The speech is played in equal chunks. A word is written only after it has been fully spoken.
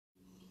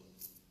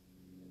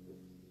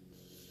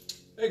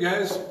Hey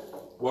guys,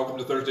 welcome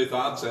to Thursday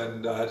Thoughts,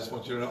 and I just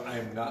want you to know I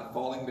am not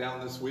falling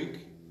down this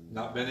week,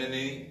 not been in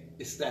any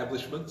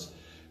establishments.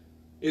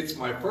 It's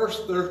my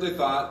first Thursday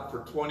Thought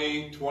for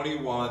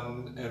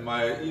 2021,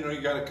 and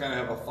you got to kind of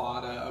have a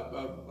thought,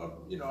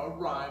 a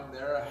rhyme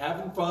there,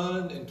 having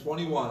fun in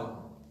 21.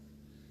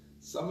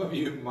 Some of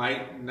you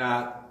might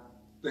not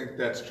think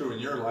that's true in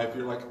your life.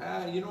 You're like,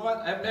 you know what,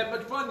 I haven't had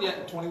much fun yet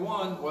in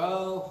 21.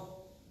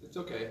 Well, it's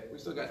okay, we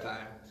still got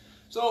time.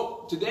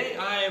 So today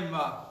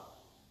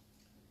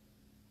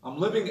I'm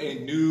living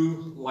a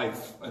new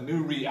life, a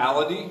new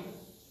reality.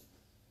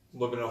 I'm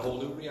living a whole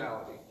new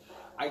reality.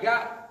 I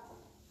got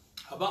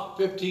about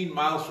 15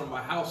 miles from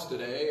my house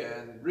today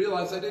and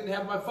realized I didn't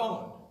have my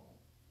phone.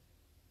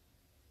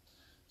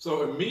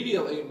 So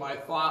immediately my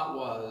thought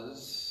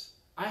was,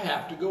 I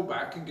have to go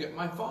back and get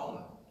my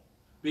phone.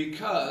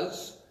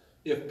 Because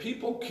if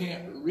people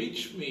can't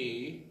reach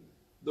me,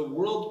 the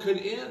world could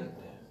end.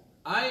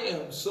 I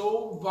am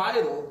so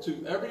vital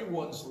to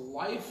everyone's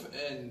life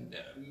and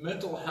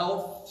mental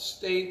health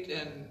state,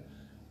 and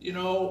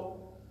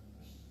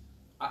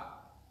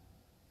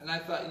I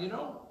thought,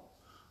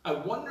 I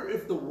wonder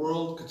if the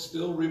world could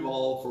still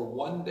revolve for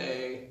one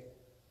day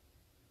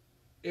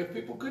if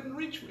people couldn't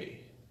reach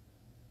me.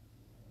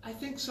 I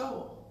think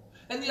so.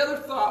 And the other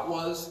thought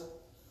was,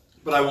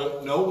 but I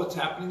won't know what's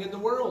happening in the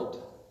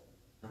world.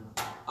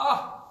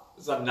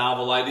 It's a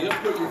novel idea.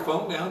 Put your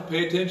phone down,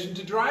 pay attention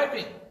to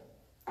driving.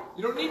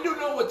 You don't need to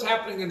know what's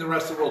happening in the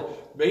rest of the world.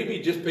 Maybe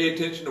just pay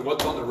attention to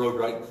what's on the road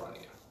right in front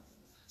of you.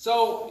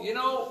 So,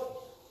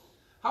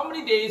 how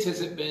many days has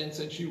it been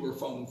since you were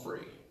phone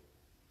free?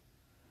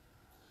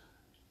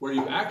 Where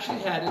you actually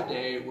had a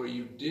day where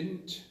you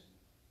didn't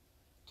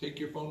take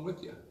your phone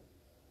with you.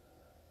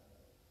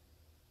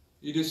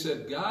 You just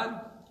said,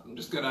 God, I'm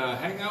just going to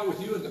hang out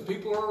with you and the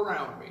people are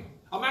around me.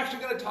 I'm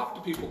actually going to talk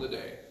to people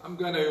today. I'm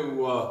going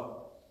to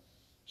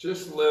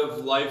just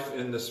live life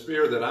in the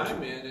sphere that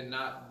I'm in and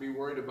not be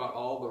worried about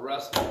all the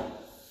rest.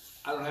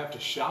 I don't have to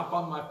shop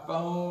on my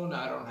phone.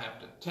 I don't have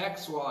to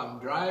text while I'm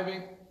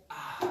driving.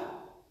 I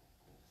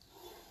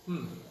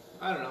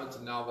don't know. It's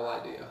a novel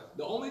idea.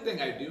 The only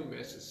thing I do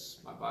miss is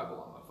my Bible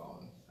on my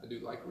phone. I do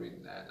like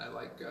reading that, and I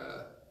like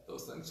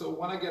those things. So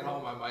when I get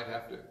home, I might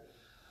have to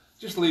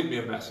just leave me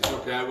a message.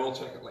 Okay, I will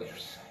check it later.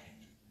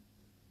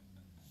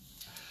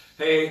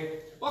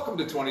 Hey, welcome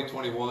to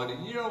 2021,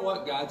 and you know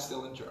what? God's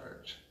still in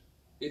charge.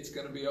 It's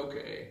going to be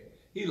okay.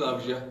 He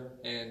loves you,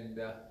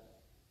 and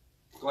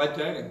glad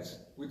tidings.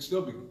 We'd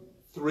still be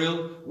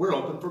thrilled. We're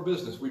open for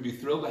business. We'd be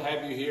thrilled to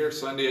have you here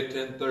Sunday at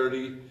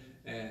 10:30,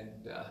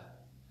 and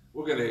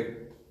we're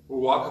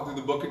walking through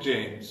the book of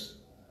James,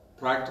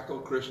 practical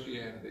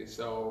Christianity.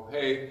 So,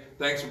 hey,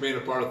 thanks for being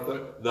a part of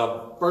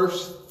the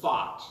first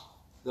thought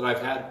that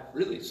I've had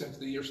really since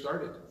the year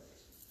started.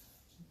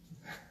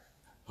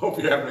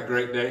 Hope you're having a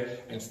great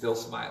day and still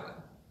smiling.